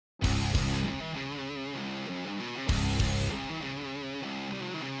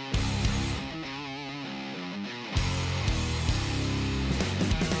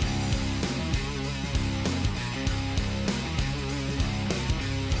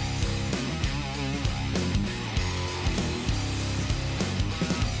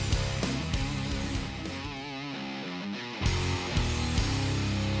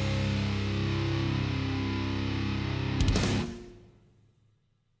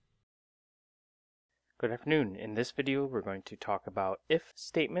Good afternoon. In this video, we're going to talk about if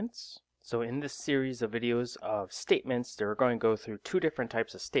statements. So in this series of videos of statements, we're going to go through two different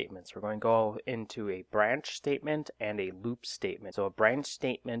types of statements. We're going to go into a branch statement and a loop statement. So a branch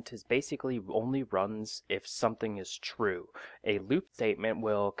statement is basically only runs if something is true. A loop statement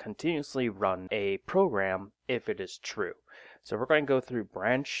will continuously run a program if it is true. So we're going to go through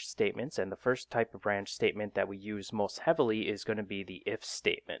branch statements, and the first type of branch statement that we use most heavily is going to be the if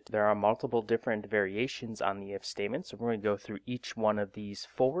statement. There are multiple different variations on the if statement, so we're going to go through each one of these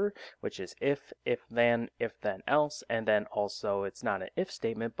four, which is if then else, and then also it's not an if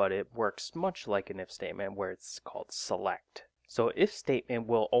statement, but it works much like an if statement where it's called select. So if statement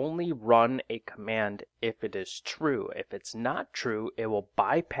will only run a command if it is true. If it's not true, it will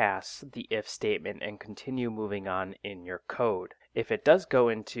bypass the if statement and continue moving on in your code. If it does go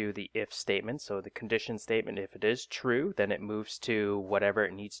into the if statement, so the condition statement, if it is true, then it moves to whatever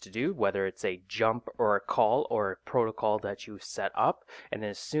it needs to do, whether it's a jump or a call or a protocol that you set up. And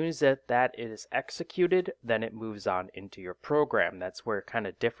as soon as that is executed, then it moves on into your program. That's where it kind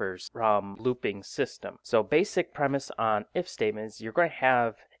of differs from looping system. So basic premise on if statements, you're going to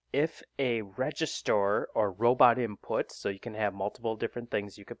have if a register or robot input, so you can have multiple different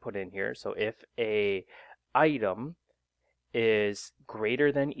things you could put in here. So if a item is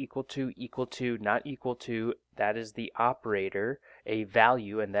greater than equal to, not equal to, that is the operator, a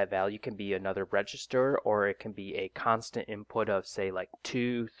value, and that value can be another register or it can be a constant input of say like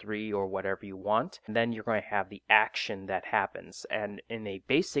 2, 3, or whatever you want. And then you're going to have the action that happens. And in a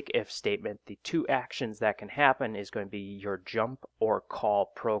basic if statement, the two actions that can happen is going to be your jump or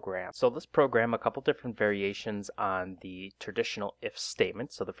call program. So let's program a couple different variations on the traditional if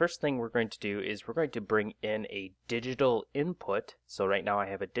statement. So the first thing we're going to do is we're going to bring in a digital input. So right now I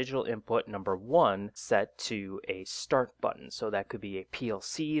have a digital input number 1 set to a start button. So that could be a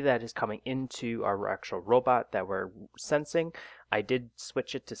PLC that is coming into our actual robot that we're sensing. I did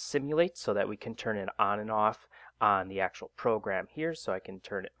switch it to simulate so that we can turn it on and off on the actual program here. So I can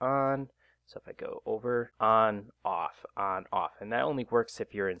turn it on. So if I go over, on, off, and that only works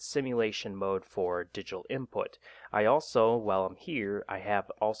if you're in simulation mode for digital input. I also, while I'm here, I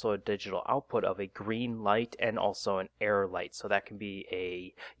have also a digital output of a green light and also an error light. So that can be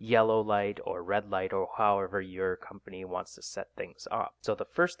a yellow light or red light or however your company wants to set things up. So the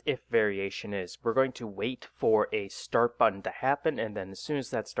first if variation is we're going to wait for a start button to happen, and then as soon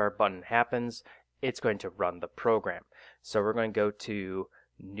as that start button happens, it's going to run the program. So we're going to go to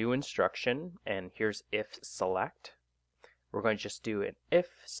new instruction, and here's if select. We're going to just do an if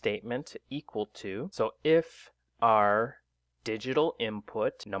statement equal to, so if our digital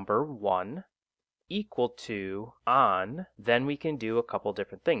input number 1 equal to on, then we can do a couple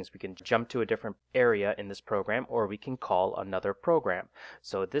different things. We can jump to a different area in this program, or we can call another program.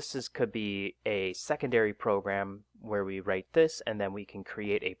 So this could be a secondary program where we write this, and then we can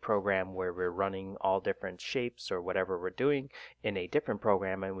create a program where we're running all different shapes or whatever we're doing in a different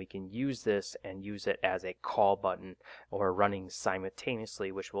program, and we can use this and use it as a call button or running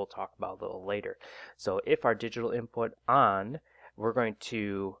simultaneously, which we'll talk about a little later. So if our digital input on, we're going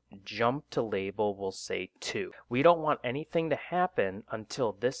to jump to label, we'll say 2. We don't want anything to happen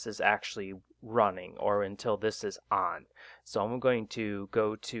until this is actually running or until this is on. So I'm going to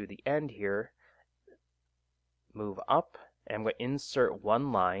go to the end here, move up, and I'm going to insert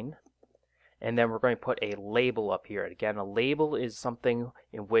one line, and then we're going to put a label up here. Again, a label is something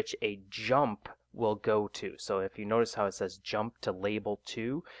in which a jump will go to. So if you notice how it says jump to label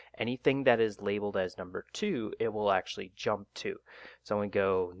 2, anything that is labeled as number 2, it will actually jump to. So I'm going to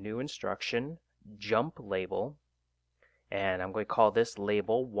go new instruction, jump label, and I'm going to call this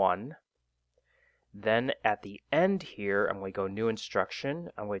label 1. Then at the end here, I'm going to go new instruction,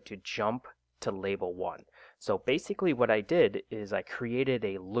 I'm going to jump to label 1. So basically what I did is I created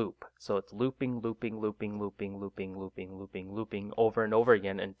a loop. So it's looping over and over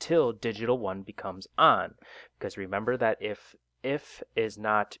again until digital 1 becomes on. Because remember that if is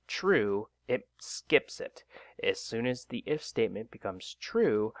not true, it skips it. As soon as the if statement becomes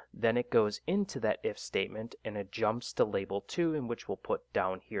true, then it goes into that if statement and it jumps to label 2, in which we'll put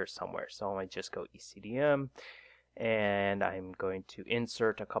down here somewhere. So I just go ECDM, and I'm going to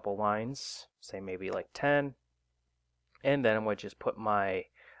insert a couple lines, say maybe like 10, and then I'm going to just put my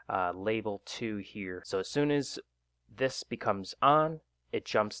label 2 here. So as soon as this becomes on, it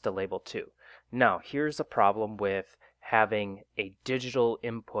jumps to label 2. Now here's a problem with having a digital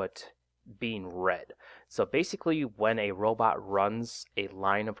input being read. So basically when a robot runs a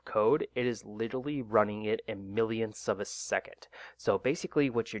line of code, it is literally running it in millionths of a second. So basically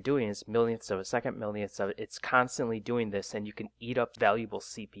what you're doing is millionths of a second, it's constantly doing this, and you can eat up valuable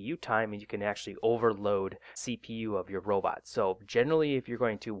CPU time, and you can actually overload CPU of your robot. So generally if you're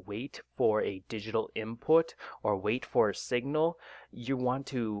going to wait for a digital input or wait for a signal, you want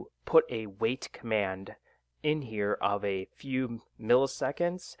to put a wait command in here of a few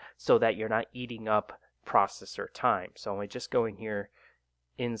milliseconds so that you're not eating up processor time. So I'm going to just go in here,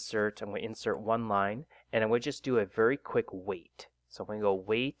 I'm going to insert one line, and I'm going to just do a very quick wait. So I'm going to go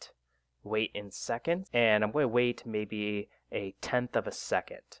wait in seconds, and I'm going to wait maybe a tenth of a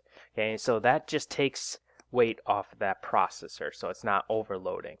second. Okay, so that just takes weight off of that processor, so it's not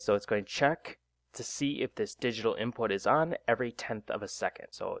overloading. So it's going to check to see if this digital input is on every tenth of a second.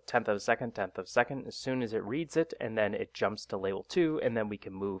 So tenth of a second, as soon as it reads it, and then it jumps to label 2, and then we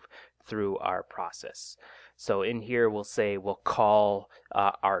can move through our process. So in here we'll call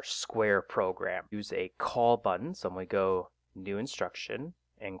our square program. Use a call button, so I'm going to go new instruction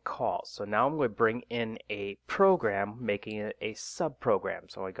and call. So now I'm going to bring in a program, making it a subprogram.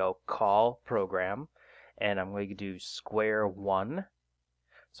 So I go call program, and I'm going to do square 1.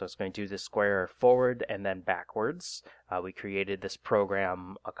 So it's going to do the square forward and then backwards. We created this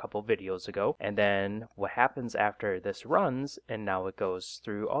program a couple videos ago. And then what happens after this runs, and now it goes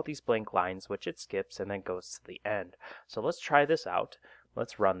through all these blank lines, which it skips, and then goes to the end. So let's try this out.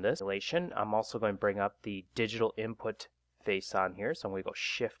 Let's run this. I'm also going to bring up the digital input face on here. So I'm going to go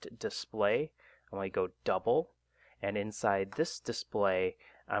shift display. I'm going to go double. And inside this display,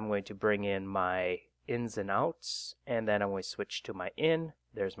 I'm going to bring in my ins and outs, and then I'm going to switch to my in.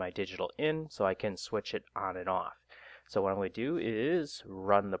 There's my digital in, so I can switch it on and off. So what I'm going to do is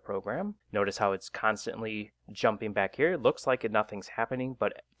run the program. Notice how it's constantly jumping back here. It looks like nothing's happening,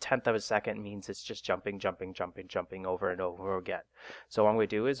 but tenth of a second means it's just jumping over and over again. So what I'm going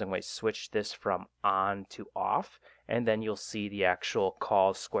to do is I'm going to switch this from on to off, and then you'll see the actual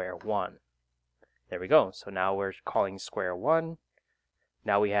call square 1. There we go. So now we're calling square 1.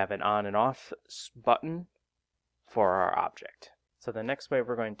 Now we have an on and off button for our object. So the next way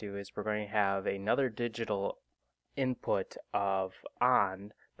we're going to do is we're going to have another digital input of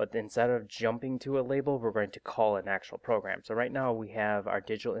on, but instead of jumping to a label, we're going to call an actual program. So right now we have our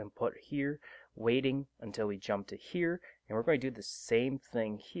digital input here, waiting until we jump to here, and we're going to do the same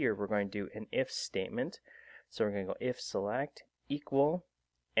thing here. We're going to do an if statement. So we're going to go if select equal,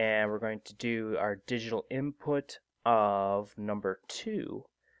 and we're going to do our digital input of number 2,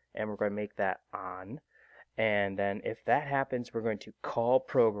 and we're going to make that on. And then if that happens, we're going to call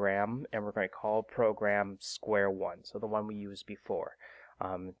program, and we're going to call program square 1, so the one we used before.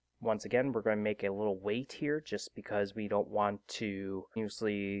 Once again, we're going to make a little wait here just because we don't want to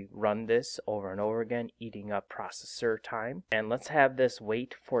usually run this over and over again, eating up processor time. And let's have this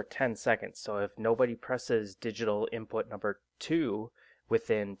wait for 10 seconds. So if nobody presses digital input number 2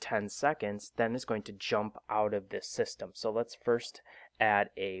 within 10 seconds, then it's going to jump out of this system. So let's first add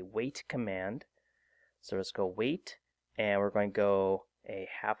a wait command. So let's go wait, and we're going to go a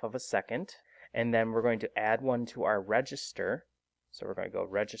half of a second, and then we're going to add one to our register. So we're going to go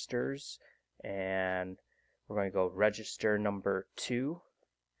registers, and we're going to go register number 2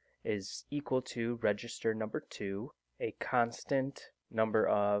 is equal to register number 2, a constant number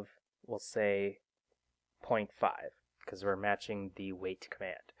of, we'll say 0.5, because we're matching the wait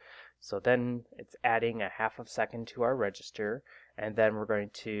command. So then it's adding a half of a second to our register, and then we're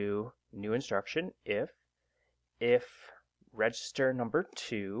going to new instruction if register number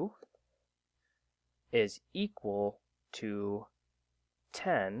 2 is equal to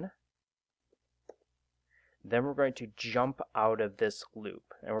 10, then we're going to jump out of this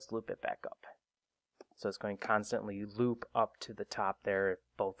loop, and we'll loop it back up. So it's going to constantly loop up to the top there if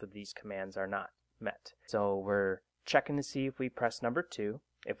both of these commands are not met. So we're checking to see if we press number 2.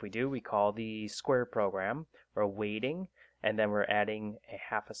 If we do, we call the square program. We're waiting, and then we're adding a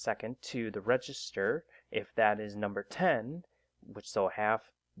half a second to the register. If that is number 10, which so half,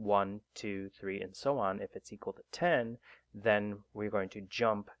 1, 2, 3, and so on, if it's equal to 10, then we're going to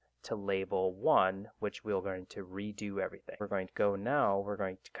jump to label 1, which we're going to redo everything. We're going to go now, we're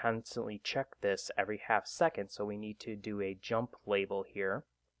going to constantly check this every half second, so we need to do a jump label here.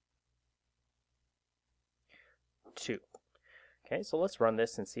 2. Okay, so let's run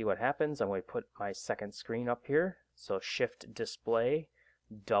this and see what happens. I'm going to put my second screen up here. So shift display,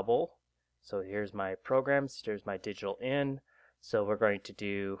 double. So here's my programs, here's my digital in. So we're going to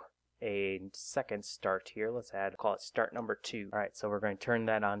do a second start here. Let's call it start number 2. Alright, so we're going to turn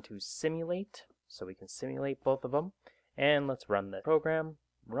that on to simulate, so we can simulate both of them. And let's run the program,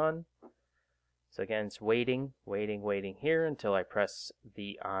 run. So again, it's waiting here until I press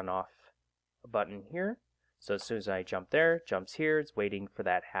the on-off button here. So as soon as I jump there, it jumps here, it's waiting for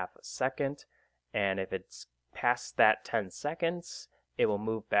that half a second. And if it's past that 10 seconds, it will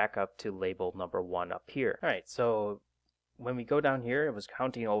move back up to label number 1 up here. All right, so when we go down here, it was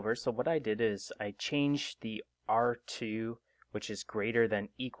counting over. So what I did is I changed the R2, which is greater than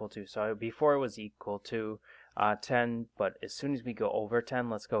equal to. So before it was equal to 10, but as soon as we go over 10,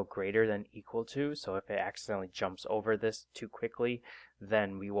 let's go greater than equal to. So if it accidentally jumps over this too quickly,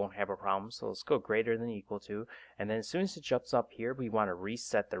 then we won't have a problem. So let's go greater than equal to. And then as soon as it jumps up here, we want to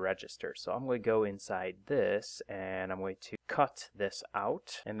reset the register. So I'm going to go inside this and I'm going to cut this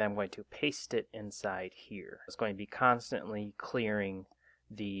out and then I'm going to paste it inside here. It's going to be constantly clearing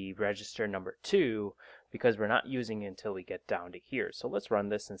the register number 2 because we're not using it until we get down to here. So let's run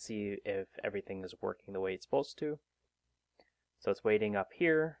this and see if everything is working the way it's supposed to. So it's waiting up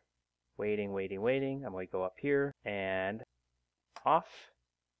here, waiting. I'm going to go up here and off.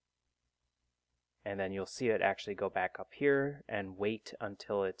 And then you'll see it actually go back up here and wait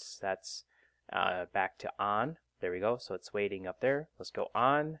until it sets back to on. There we go. So it's waiting up there. Let's go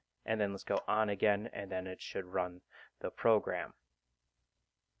on and then let's go on again and then it should run the program.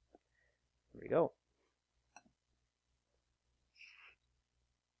 There we go.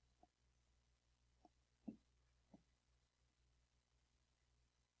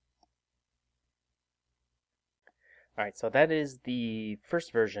 Alright, so that is the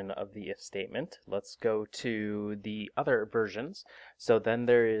first version of the if statement. Let's go to the other versions. So then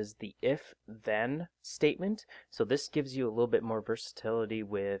there is the if-then statement. So this gives you a little bit more versatility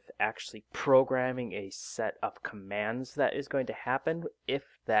with actually programming a set of commands that is going to happen if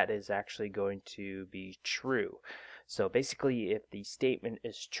that is actually going to be true. So basically, if the statement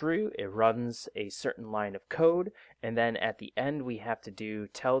is true, it runs a certain line of code, and then at the end we have to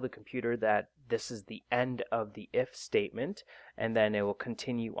tell the computer that this is the end of the if statement, and then it will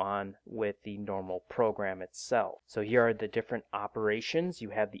continue on with the normal program itself. So here are the different operations. You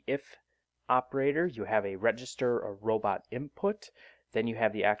have the if operator, you have a register or robot input, then you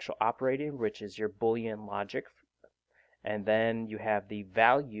have the actual operator, which is your Boolean logic. And then you have the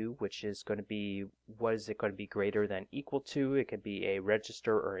value, which is going to be, what is it going to be greater than equal to? It could be a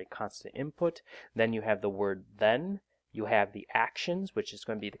register or a constant input. Then you have the word then. You have the actions, which is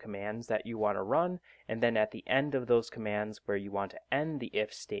going to be the commands that you want to run. And then at the end of those commands where you want to end the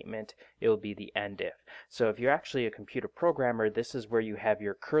if statement, it will be the end if. So if you're actually a computer programmer, this is where you have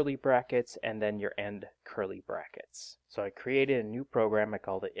your curly brackets and then your end curly brackets. So I created a new program I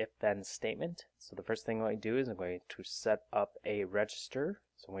called the if-then statement. So the first thing I'm going to do is I'm going to set up a register.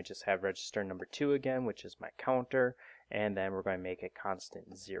 So I'm going to just have register number 2 again, which is my counter. And then we're going to make a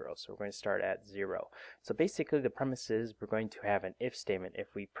constant 0. So we're going to start at 0. So basically the premise is we're going to have an if statement.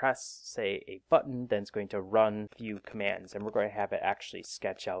 If we press, say, a button, then it's going to run a few commands. And we're going to have it actually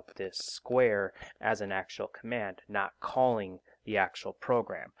sketch out this square as an actual command, not calling the actual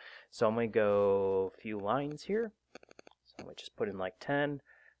program. So I'm going to go a few lines here. So I'm going to just put in like 10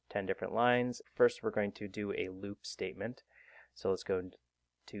 different lines. First we're going to do a loop statement. So let's go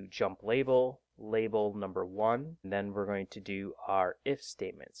to jump label number 1, and then we're going to do our if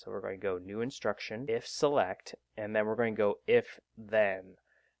statement. So we're going to go new instruction, if select, and then we're going to go if then.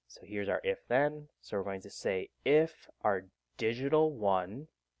 So here's our if then. So we're going to say if our digital 1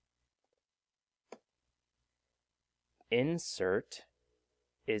 insert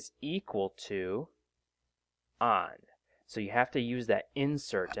is equal to on. So you have to use that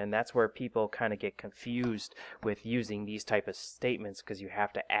insert, and that's where people kind of get confused with using these type of statements because you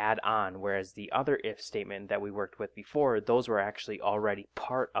have to add on, whereas the other if statement that we worked with before, those were actually already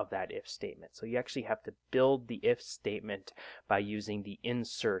part of that if statement. So you actually have to build the if statement by using the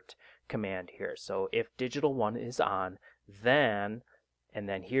insert command here. So if digital 1 is on, then, and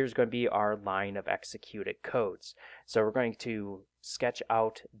then here's going to be our line of executed codes. So we're going to sketch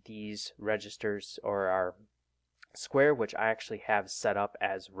out these registers or our square, which I actually have set up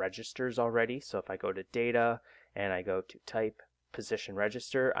as registers already. So if I go to data and I go to type position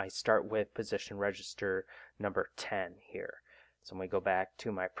register, I start with position register number 10 here. So I'm going to go back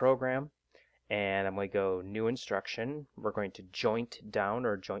to my program and I'm going to go new instruction. We're going to joint down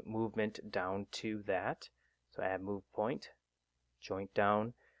or joint movement down to that. So add move point, joint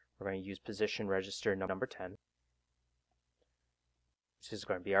down. We're going to use position register number 10, which is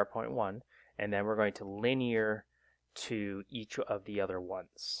going to be our point 1, and then we're going to linear to each of the other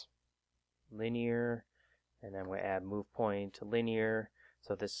ones. Linear, and then we add move point to linear.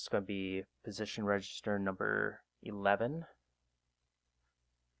 So this is going to be position register number 11.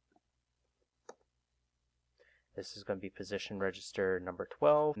 This is going to be position register number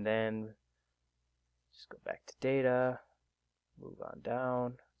 12. And then just go back to data, move on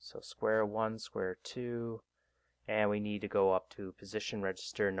down. So square 1, square 2, and we need to go up to position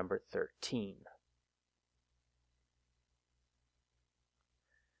register number 13.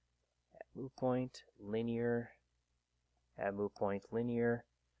 Add move point, linear, add move point, linear,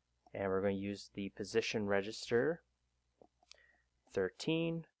 and we're going to use the position register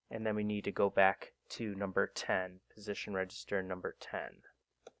 13, and then we need to go back to number 10, position register number 10.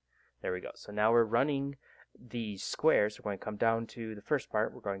 There we go. So now we're running these squares. We're going to come down to the first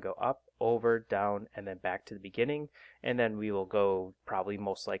part. We're going to go up, over, down, and then back to the beginning, and then we will go probably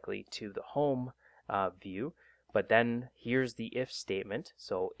most likely to the home view. But then here's the if statement.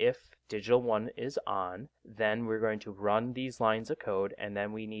 So if digital 1 is on, then we're going to run these lines of code, and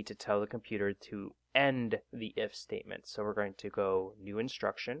then we need to tell the computer to end the if statement. So we're going to go new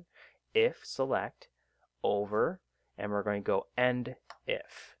instruction, if select, over, and we're going to go end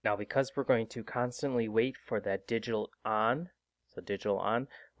if. Now because we're going to constantly wait for that digital on, so digital on,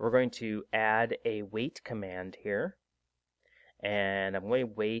 we're going to add a wait command here, and I'm going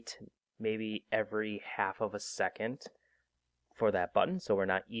to wait maybe every half of a second for that button, so we're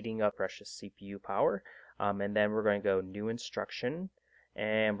not eating up precious CPU power. And then we're going to go new instruction,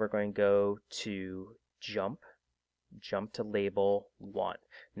 and we're going to go to jump to label 1.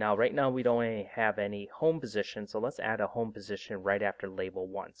 Now right now we don't have any home position, so let's add a home position right after label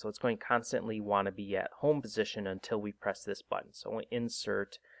 1. So it's going to constantly want to be at home position until we press this button. So we'll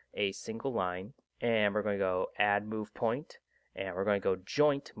insert a single line, and we're going to go add move point, and we're going to go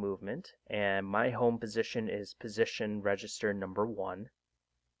joint movement, and my home position is position register number 1.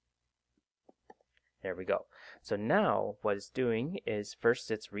 There we go. So now what it's doing is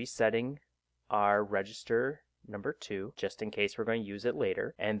first it's resetting our register number 2, just in case we're going to use it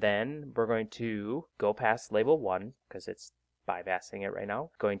later, and then we're going to go past label 1 because it's bypassing it right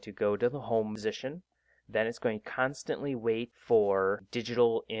now. Going to go to the home position, then it's going to constantly wait for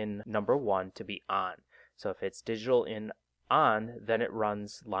digital in number 1 to be on. So if it's digital in on, then it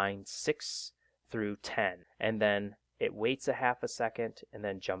runs line 6 through 10, and then it waits a half a second and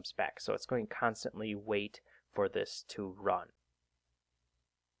then jumps back. So it's going to constantly wait for this to run.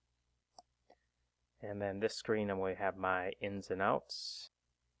 And then this screen, I'm going to have my ins and outs,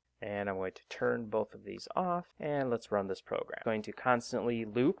 and I'm going to turn both of these off, and let's run this program. It's going to constantly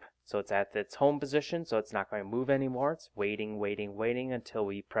loop, so it's at its home position, so it's not going to move anymore. It's waiting, waiting, waiting until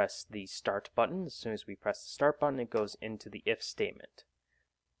we press the start button. As soon as we press the start button, it goes into the if statement.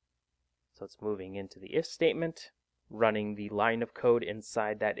 So it's moving into the if statement, running the line of code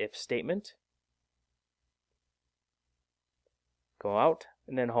inside that if statement. Go out,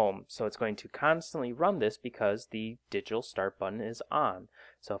 and then home. So it's going to constantly run this because the digital start button is on.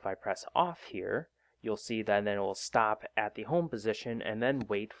 So if I press off here, you'll see that then it will stop at the home position and then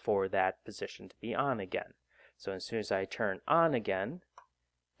wait for that position to be on again. So as soon as I turn on again,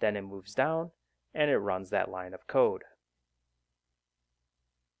 then it moves down and it runs that line of code.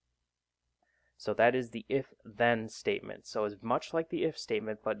 So that is the if-then statement. So it's much like the if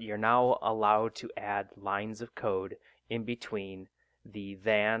statement, but you're now allowed to add lines of code in between the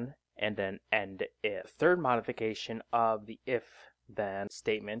then and then end if. Third modification of the if-then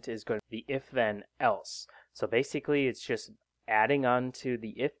statement is going to be if-then else. So basically it's just adding on to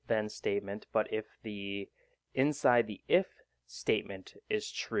the if-then statement, but if the inside the if statement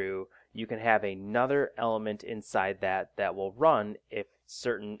is true, you can have another element inside that will run if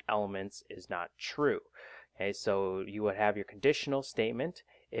certain elements is not true. Okay, so you would have your conditional statement.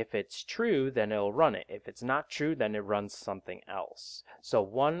 If it's true, then it'll run it. If it's not true, then it runs something else. So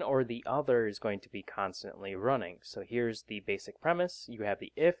one or the other is going to be constantly running. So here's the basic premise. You have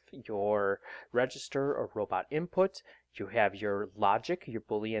the if, your register or robot input. You have your logic, your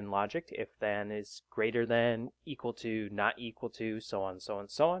Boolean logic, if then is greater than, equal to, not equal to, so on, so on,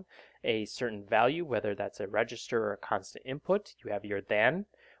 so on. A certain value, whether that's a register or a constant input. You have your then,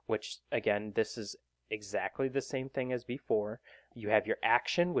 which again, this is exactly the same thing as before. You have your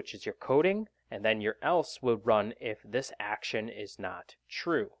action, which is your coding, and then your else would run if this action is not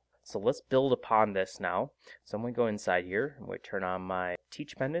true. So let's build upon this now. So I'm going to go inside here. I'm going to turn on my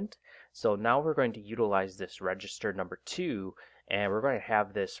teach pendant. So now we're going to utilize this register number 2, and we're going to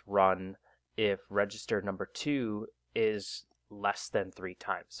have this run if register number 2 is less than 3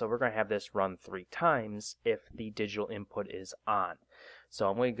 times. So we're going to have this run 3 times if the digital input is on. So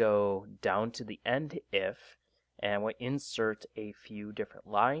I'm going to go down to the end if, and I'm going to insert a few different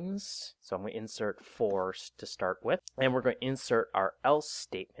lines. So I'm going to insert 4 to start with, and we're going to insert our else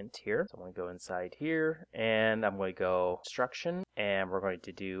statement here. So I'm going to go inside here, and I'm going to go instruction, and we're going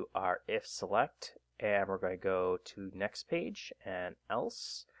to do our if select, and we're going to go to next page and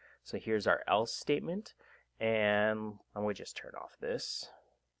else. So here's our else statement, and I'm going to just turn off this.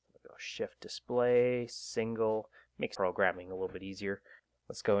 Go shift display, single, makes programming a little bit easier.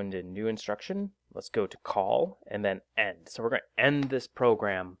 Let's go into new instruction. Let's go to call and then end. So we're going to end this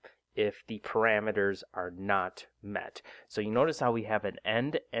program if the parameters are not met. So you notice how we have an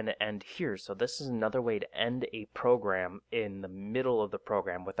end and an end here. So this is another way to end a program in the middle of the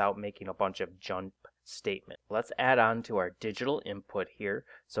program without making a bunch of jump statements. Let's add on to our digital input here.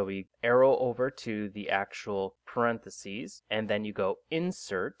 So we arrow over to the actual parentheses, and then you go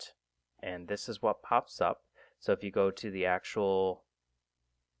insert, and this is what pops up. So if you go to the actual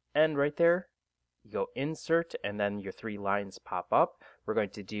end right there, you go insert, and then your 3 lines pop up. We're going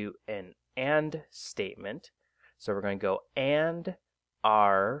to do an AND statement. So we're going to go AND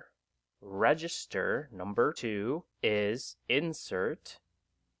our register number 2 is insert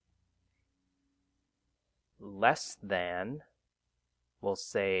less than, we'll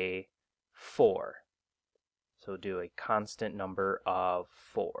say 4. So do a constant number of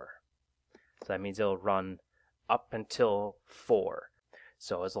 4. So that means it'll run up until 4.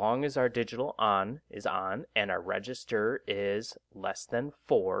 So as long as our digital on is on and our register is less than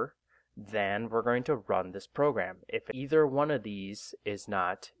 4, then we're going to run this program. If either one of these is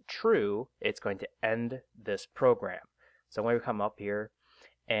not true, it's going to end this program. So I'm going to come up here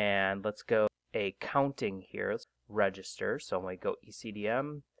and let's go a counting here, register. So I'm going to go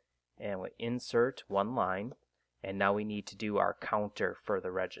ECDM and we insert 1 line, and now we need to do our counter for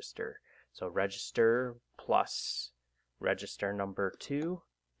the register. So register plus register number 2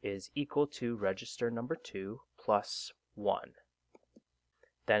 is equal to register number 2 plus 1.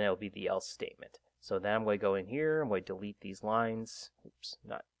 Then it'll be the else statement. So then I'm going to go in here, I'm going to delete these lines. Oops,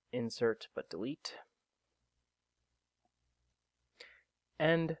 not insert, but delete.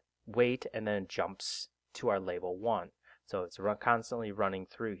 And wait, and then it jumps to our label 1. So it's constantly running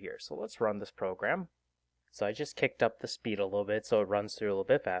through here. So let's run this program. So I just kicked up the speed a little bit so it runs through a little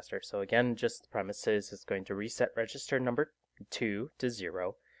bit faster. So again, just the premise is it's going to reset register number 2 to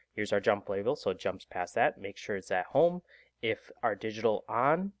 0. Here's our jump label, so it jumps past that. Make sure it's at home. If our digital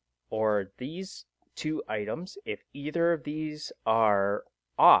on or these 2 items, if either of these are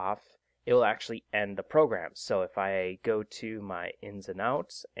off, it will actually end the program. So if I go to my ins and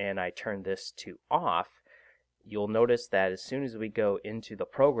outs and I turn this to off, you'll notice that as soon as we go into the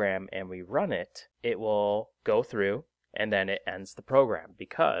program and we run it, it will go through and then it ends the program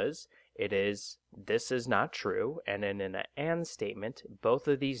because this is not true, and in an AND statement, both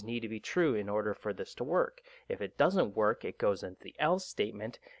of these need to be true in order for this to work. If it doesn't work, it goes into the else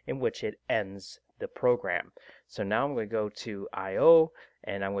statement in which it ends the program. So now I'm going to go to IO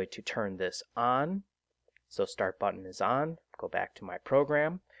and I'm going to turn this on. So start button is on, go back to my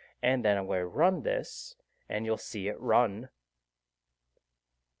program, and then I'm going to run this, and you'll see it run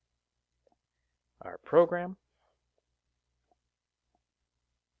our program.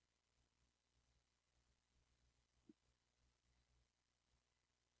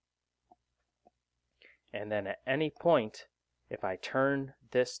 And then at any point, if I turn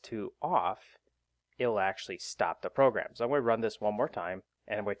this to off, it'll actually stop the program. So I'm going to run this one more time,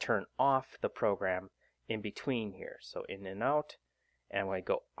 and I'm going to turn off the program in between here. So in and out, and I'm going to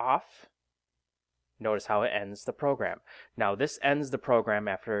go off. Notice how it ends the program. Now this ends the program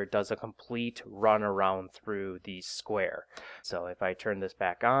after it does a complete run around through the square. So if I turn this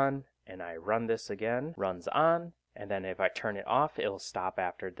back on and I run this again, runs on, and then if I turn it off, it'll stop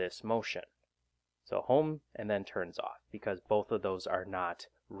after this motion. So home and then turns off because both of those are not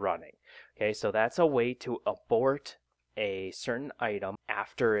running. Okay, so that's a way to abort a certain item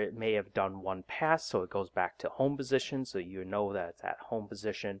after it may have done one pass, so it goes back to home position, so you know that it's at home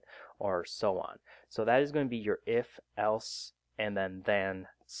position, or so on. So that is going to be your if, else, and then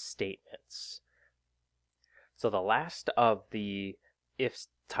statements. So the last of the if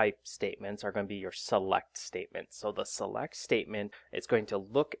type statements are going to be your select statements. So the select statement is going to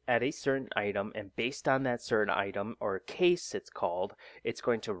look at a certain item, and based on that certain item, or case it's called, it's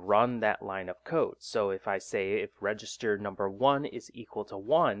going to run that line of code. So if I say if register number 1 is equal to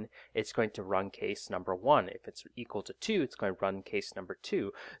 1, it's going to run case number 1. If it's equal to 2, it's going to run case number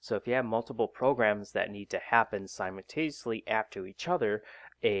 2. So if you have multiple programs that need to happen simultaneously after each other,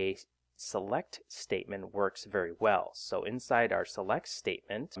 a select statement works very well. So inside our select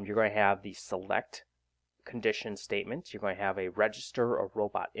statement, you're going to have the select condition statement. You're going to have a register or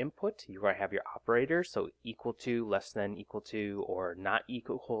robot input. You're going to have your operator, so equal to, less than, equal to, or not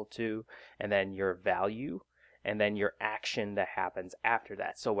equal to, and then your value, and then your action that happens after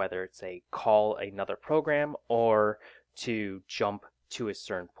that. So whether it's a call another program or to jump to a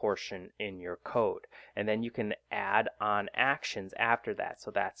certain portion in your code. And then you can add on actions after that.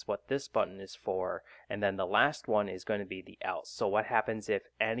 So that's what this button is for. And then the last one is going to be the else. So what happens if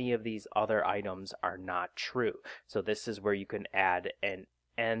any of these other items are not true? So this is where you can add an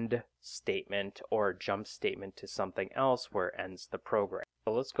end statement or a jump statement to something else where it ends the program.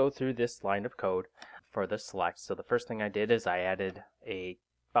 So let's go through this line of code for the select. So the first thing I did is I added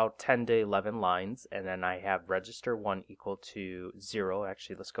about 10 to 11 lines, and then I have register 1 equal to 0.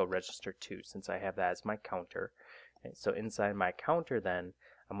 Actually, let's go register 2 since I have that as my counter. Okay, so inside my counter then,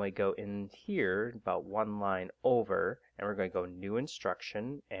 I'm going to go in here about one line over, and we're going to go new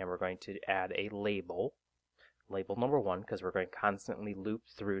instruction, and we're going to add a label. Label number 1, because we're going to constantly loop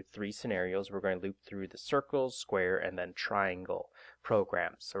through 3 scenarios. We're going to loop through the circle, square, and then triangle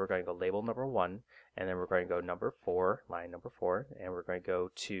programs. So we're going to go label number 1, and then we're going to go number 4, line number 4, and we're going to go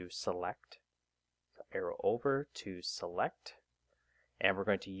to select. So arrow over to select, and we're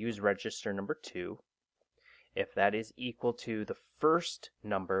going to use register number 2. If that is equal to the first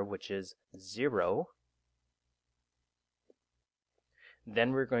number, which is 0,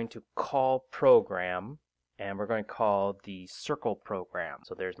 then we're going to call program, and we're going to call the circle program.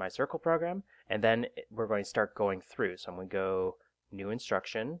 So there's my circle program, and then we're going to start going through. So I'm going to go new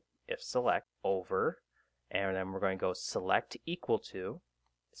instruction, if select, over, and then we're going to go select equal to.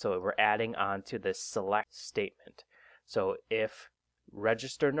 So we're adding on to this select statement. So if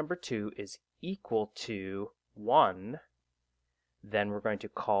register number 2 is equal to 1, then we're going to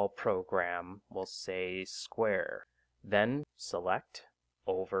call program, we'll say square. Then select,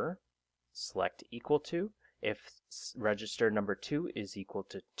 over, select equal to. If register number 2 is equal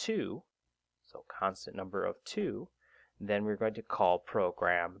to 2, so constant number of 2, then we're going to call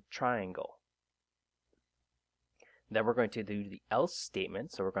program triangle. Then we're going to do the else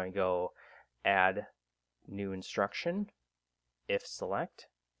statement. So we're going to go add new instruction, if select,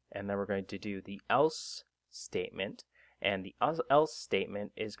 and then we're going to do the else statement. And the else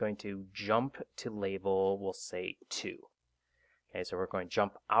statement is going to jump to label, we'll say 2. Okay, so we're going to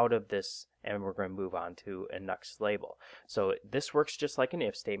jump out of this and we're going to move on to a next label. So this works just like an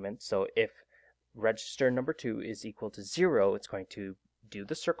if statement. So if register number 2 is equal to 0, it's going to do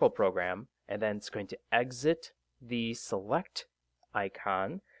the circle program, and then it's going to exit the select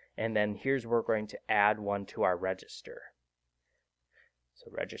icon, and then here's where we're going to add 1 to our register.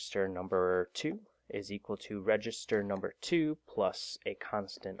 So register number 2 is equal to register number 2 plus a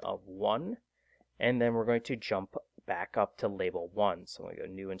constant of 1, and then we're going to jump back up to label 1. So we go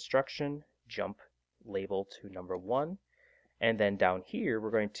new instruction, jump label to number 1, and then down here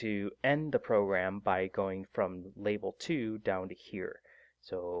we're going to end the program by going from label 2 down to here.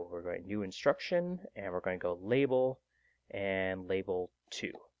 So we're going new instruction, and we're going to go label and label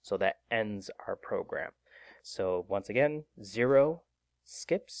 2. So that ends our program. So once again, 0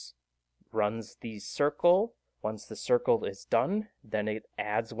 skips, runs the circle. Once the circle is done, then it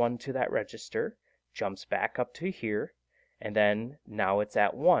adds 1 to that register, jumps back up to here, and then now it's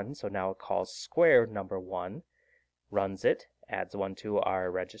at 1, so now it calls square number 1, runs it, adds 1 to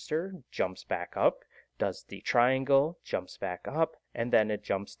our register, jumps back up, does the triangle, jumps back up, and then it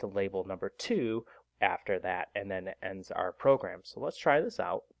jumps to label number 2 after that, and then it ends our program. So let's try this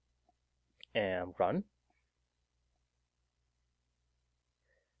out and run.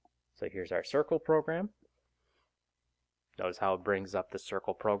 So here's our circle program. Notice how it brings up the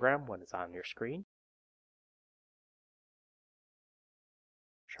circle program when it's on your screen.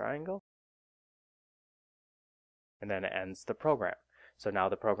 Triangle, and then it ends the program. So now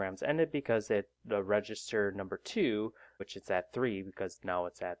the program's ended because the register number 2, which it's at 3, because now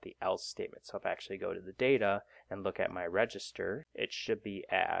it's at the else statement. So if I actually go to the data and look at my register, it should be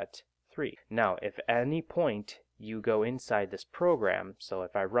at 3. Now if at any point you go inside this program, so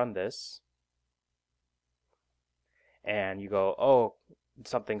if I run this and you go, oh,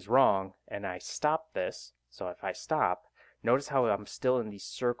 something's wrong, and I stop this, so if I stop, notice how I'm still in the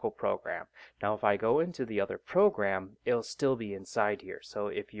circle program. Now if I go into the other program, it'll still be inside here. So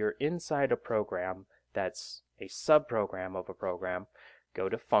if you're inside a program that's a subprogram of a program, go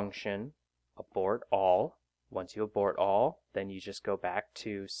to function, abort all. Once you abort all, then you just go back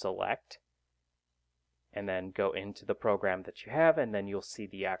to select, and then go into the program that you have, and then you'll see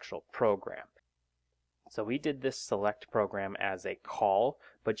the actual program. So we did this select program as a call,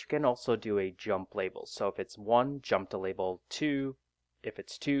 but you can also do a jump label. So if it's 1, jump to label 2. If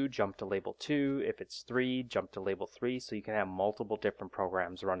it's 2, jump to label 2. If it's 3, jump to label 3. So you can have multiple different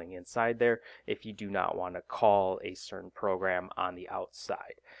programs running inside there if you do not want to call a certain program on the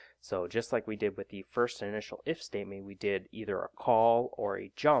outside. So just like we did with the first initial if statement, we did either a call or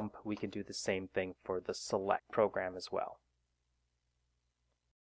a jump. We can do the same thing for the select program as well.